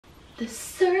The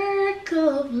circle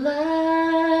of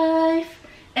life,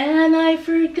 and I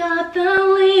forgot the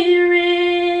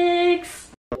lyrics.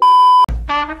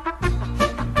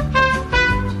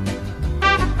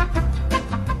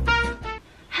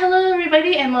 Hello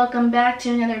everybody and welcome back to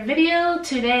another video.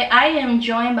 Today I am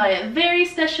joined by a very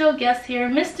special guest here,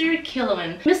 Mr.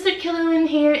 Killowen. Mr. Killowen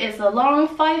here is a long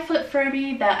 5-foot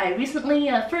Furby that I recently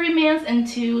Furbymanced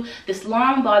into this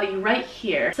long body right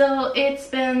here. So it's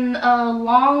been a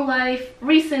long life,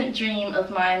 recent dream of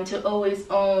mine to always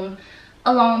own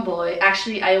a Long Boi.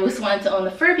 Actually, I always wanted to own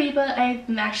a Furby, but I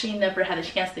actually never had a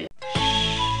chance to.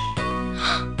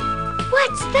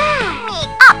 What's that?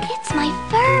 It's my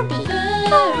Furby.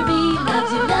 Furby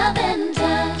loves you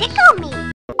lavender. Tickle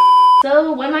me.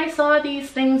 So when I saw these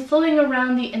things floating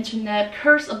around the internet,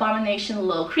 cursed abomination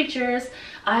little creatures,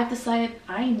 I've decided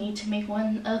I need to make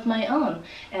one of my own.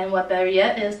 And what better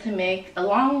yet is to make a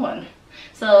long one.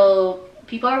 So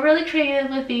people are really creative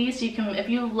with these. You can, if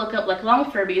you look up like long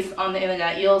Furbies on the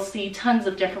internet, you'll see tons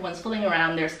of different ones floating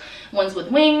around. There's ones with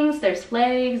wings, there's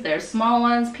legs, there's small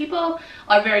ones. People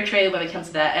are very creative when it comes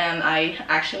to that, and I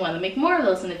actually want to make more of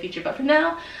those in the future. But for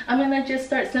now, I'm gonna just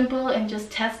start simple and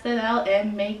just test it out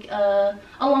and make a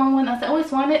long one as I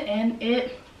always wanted, and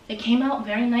it came out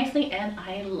very nicely, and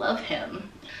I love him.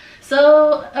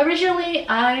 So originally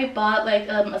I bought like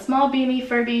a small beanie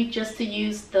Furby just to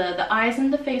use the eyes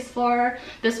and the face for.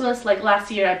 This was like last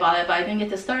year I bought it, but I didn't get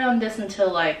to start on this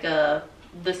until like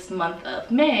this month of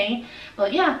May.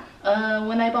 But yeah,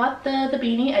 when I bought the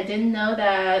beanie, I didn't know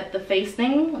that the face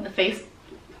thing,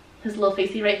 his little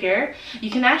facey right here, you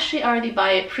can actually already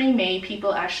buy it pre-made.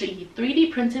 People actually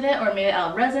 3D printed it or made it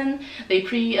out of resin. They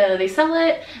sell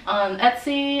it on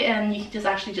Etsy, and you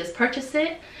can just purchase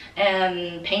it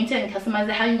and paint it and customize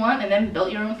it how you want, and then build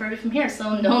your own Furby from here.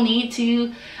 So no need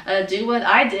to do what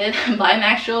I did, buy an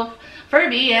actual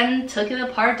Furby and took it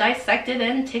apart, dissected,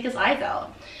 and take his eyes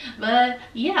out. But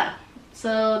yeah,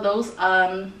 so those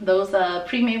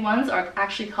pre-made ones are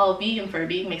actually called vegan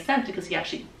Furby. Makes sense because you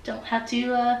actually don't have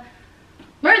to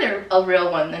murder a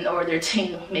real one in order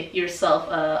to make yourself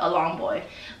a Long Boi.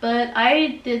 But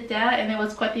I did that, and it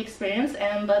was quite the experience,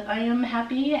 but I am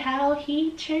happy how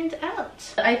he turned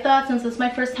out. I thought since it's my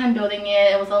first time building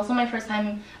it, it was also my first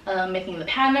time making the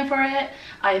pattern for it,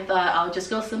 I thought I'll just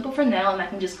go simple for now, and I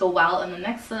can just go wild, and the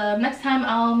next time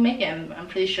I'll make it. I'm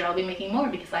pretty sure I'll be making more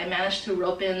because I managed to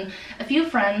rope in a few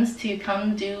friends to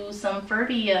come do some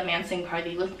Furbymancing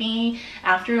party with me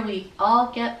after we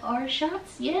all get our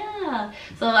shots. Yeah!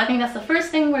 So I think that's the first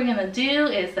thing we're gonna do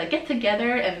is get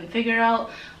together and figure out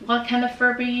what kind of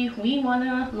Furby we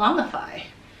wanna longify.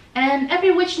 And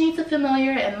every witch needs a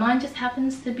familiar, and mine just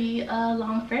happens to be a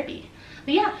long Furby.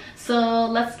 But yeah, so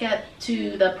let's get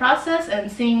to the process and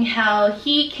seeing how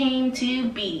he came to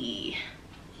be.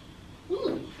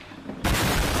 Ooh.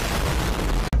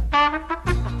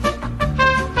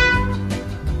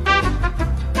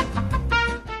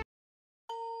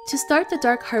 To start the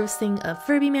dark harvesting of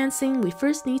Furbymancing, we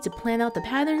first need to plan out the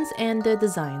patterns and the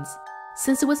designs.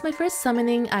 Since it was my first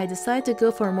summoning, I decided to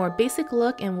go for a more basic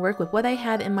look and work with what I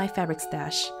had in my fabric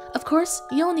stash. Of course,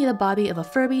 you'll need a body of a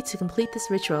Furby to complete this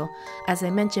ritual. As I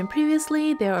mentioned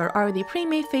previously, there are already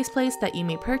pre-made faceplates that you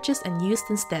may purchase and use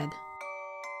instead.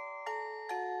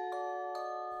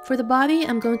 For the body,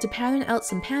 I'm going to pattern out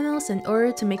some panels in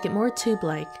order to make it more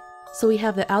tube-like. So we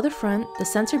have the outer front, the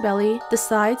center belly, the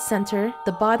side center,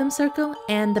 the bottom circle,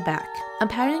 and the back. I'm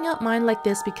patterning out mine like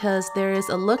this because there is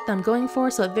a look that I'm going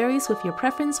for, so it varies with your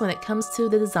preference when it comes to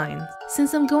the design.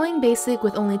 Since I'm going basic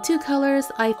with only 2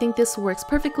 colors, I think this works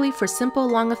perfectly for simple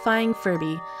longifying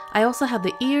Furby. I also have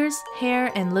the ears,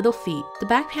 hair, and little feet. The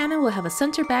back panel will have a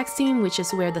center back seam, which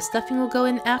is where the stuffing will go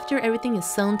in after everything is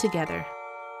sewn together.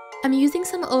 I'm using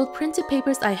some old printed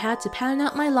papers I had to pattern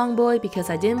out my Long Boi because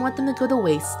I didn't want them to go to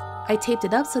waste. I taped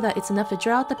it up so that it's enough to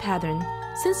draw out the pattern.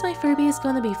 Since my Furby is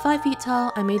going to be 5 feet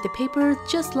tall, I made the paper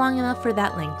just long enough for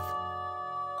that length.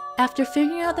 After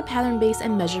figuring out the pattern base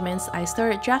and measurements, I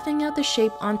started drafting out the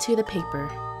shape onto the paper.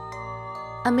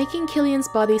 I'm making Killian's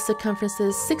body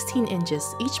circumferences 16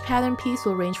 inches. Each pattern piece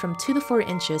will range from 2 to 4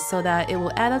 inches so that it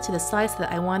will add up to the size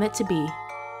that I want it to be.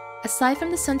 Aside from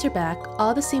the center back,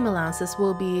 all the seam allowances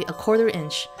will be 1/4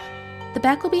 inch. The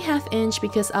back will be 1/2 inch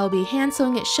because I'll be hand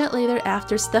sewing it shut later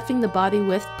after stuffing the body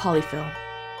with polyfill.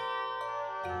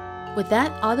 With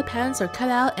that, all the patterns are cut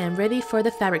out and ready for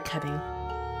the fabric cutting.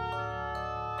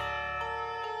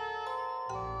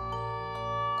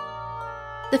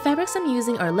 The fabrics I'm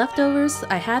using are leftovers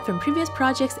I had from previous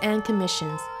projects and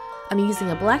commissions. I'm using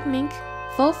a black mink,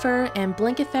 faux fur, and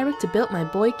blanket fabric to build my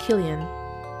boy Killian.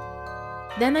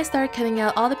 Then I started cutting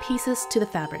out all the pieces to the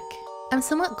fabric. I'm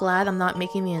somewhat glad I'm not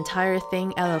making the entire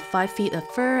thing out of 5 feet of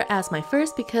fur as my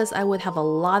first because I would have a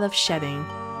lot of shedding.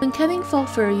 When cutting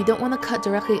faux fur, you don't want to cut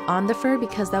directly on the fur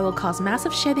because that will cause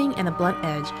massive shedding and a blunt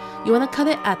edge. You want to cut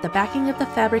it at the backing of the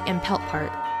fabric and pelt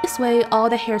part. This way, all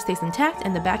the hair stays intact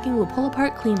and the backing will pull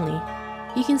apart cleanly.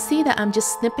 You can see that I'm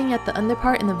just snipping at the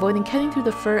underpart and avoiding cutting through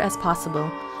the fur as possible.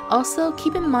 Also,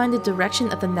 keep in mind the direction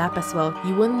of the nap as well.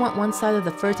 You wouldn't want one side of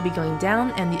the fur to be going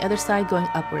down and the other side going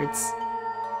upwards.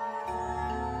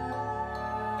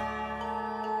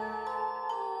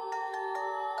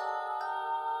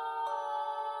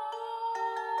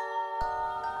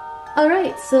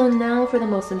 Alright, so now for the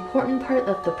most important part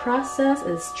of the process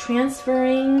is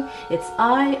transferring its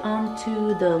eye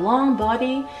onto the long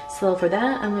body. So for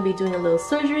that, I'm going to be doing a little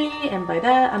surgery, and by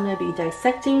that, I'm going to be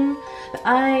dissecting the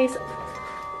eyes.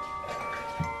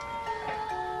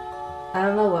 I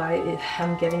don't know why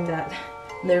I'm getting that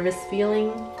nervous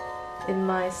feeling in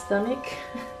my stomach.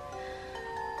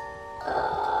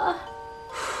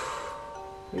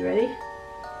 You ready?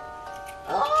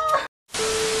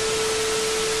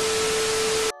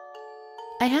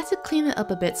 I had to clean it up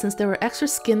a bit since there were extra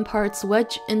skin parts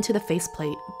wedged into the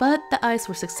faceplate, but the eyes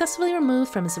were successfully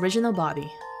removed from its original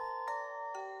body.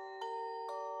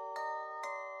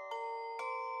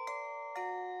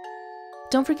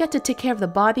 Don't forget to take care of the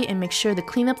body and make sure to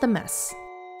clean up the mess.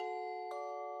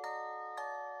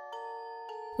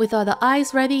 With all the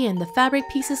eyes ready and the fabric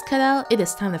pieces cut out, it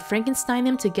is time to Frankenstein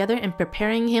him together and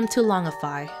preparing him to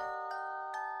longify.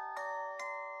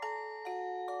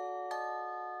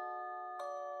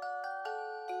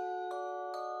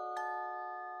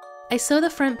 I sew the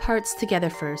front parts together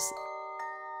first.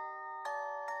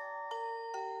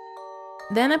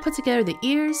 Then I put together the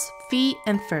ears, feet,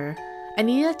 and fur. I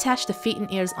need to attach the feet and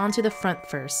ears onto the front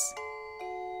first.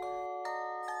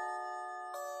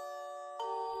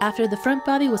 After the front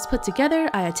body was put together,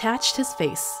 I attached his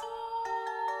face.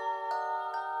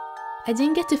 I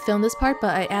didn't get to film this part,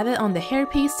 but I added on the hair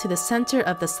piece to the center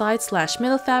of the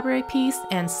side/middle fabric piece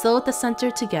and sewed the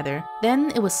center together. Then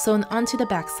it was sewn onto the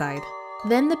back side.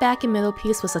 Then the back and middle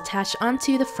piece was attached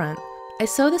onto the front. I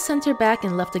sewed the center back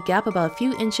and left a gap about a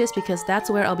few inches because that's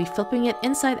where I'll be flipping it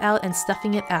inside out and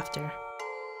stuffing it after.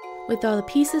 With all the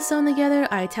pieces sewn together,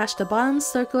 I attached the bottom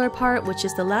circular part, which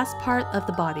is the last part of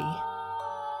the body.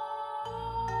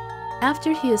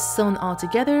 After he is sewn all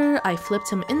together, I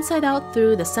flipped him inside out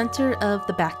through the center of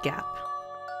the back gap.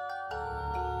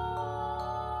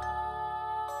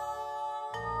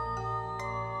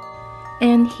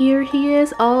 And here he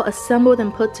is, all assembled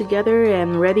and put together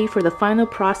and ready for the final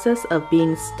process of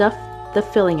being stuffed the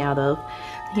filling out of.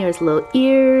 Here's little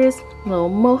ears, little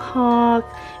mohawk,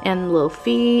 and little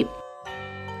feet.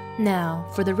 Now,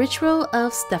 for the ritual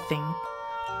of stuffing.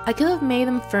 I could have made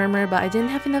them firmer, but I didn't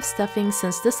have enough stuffing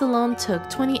since this alone took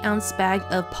 20-ounce bag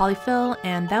of polyfill,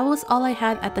 and that was all I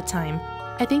had at the time.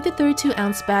 I think the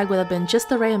 32-ounce bag would have been just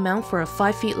the right amount for a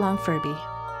 5 feet long Furby.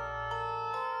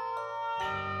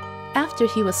 After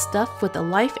he was stuffed with a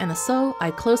life and a sew,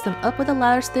 I closed him up with a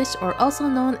ladder stitch, or also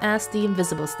known as the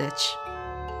invisible stitch.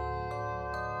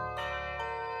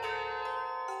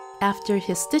 After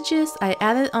his stitches, I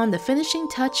added on the finishing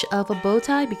touch of a bow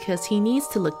tie because he needs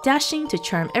to look dashing to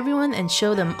charm everyone and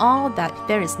show them all that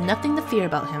there is nothing to fear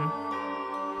about him.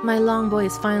 My Long Boi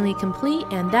is finally complete,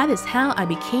 and that is how I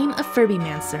became a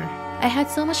Furbymancer. I had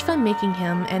so much fun making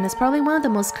him, and it's probably one of the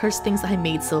most cursed things I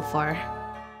made so far.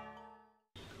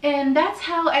 And that's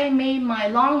how I made my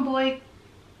Long Boi.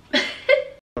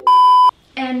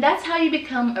 And that's how you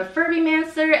become a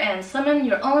Furbymancer and summon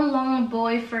your own Long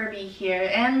Boi Furby here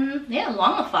and yeah,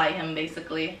 longify him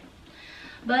basically.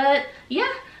 But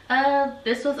yeah,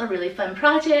 this was a really fun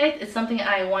project. It's something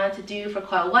I wanted to do for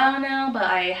quite a while now, but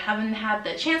I haven't had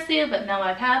the chance to, but now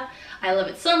I have. I love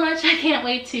it so much. I can't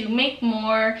wait to make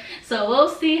more. So we'll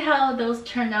see how those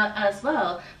turn out as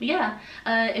well. But yeah,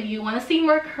 if you want to see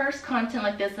more cursed content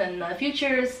like this in the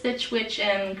future, Stitch Witch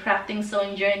and crafting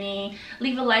sewing journey,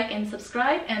 leave a like and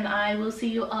subscribe, and I will see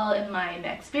you all in my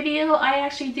next video. I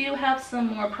actually do have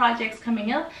some more projects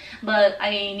coming up, but I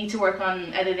need to work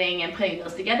on editing and putting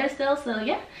those together still. So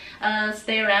yeah,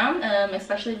 stay around,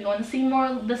 especially if you want to see more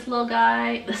of this little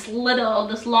guy, this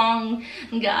long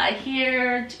guy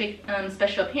here to make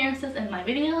special appearances in my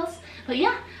videos. But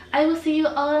yeah, I will see you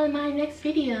all in my next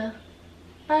video.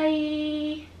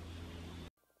 Bye!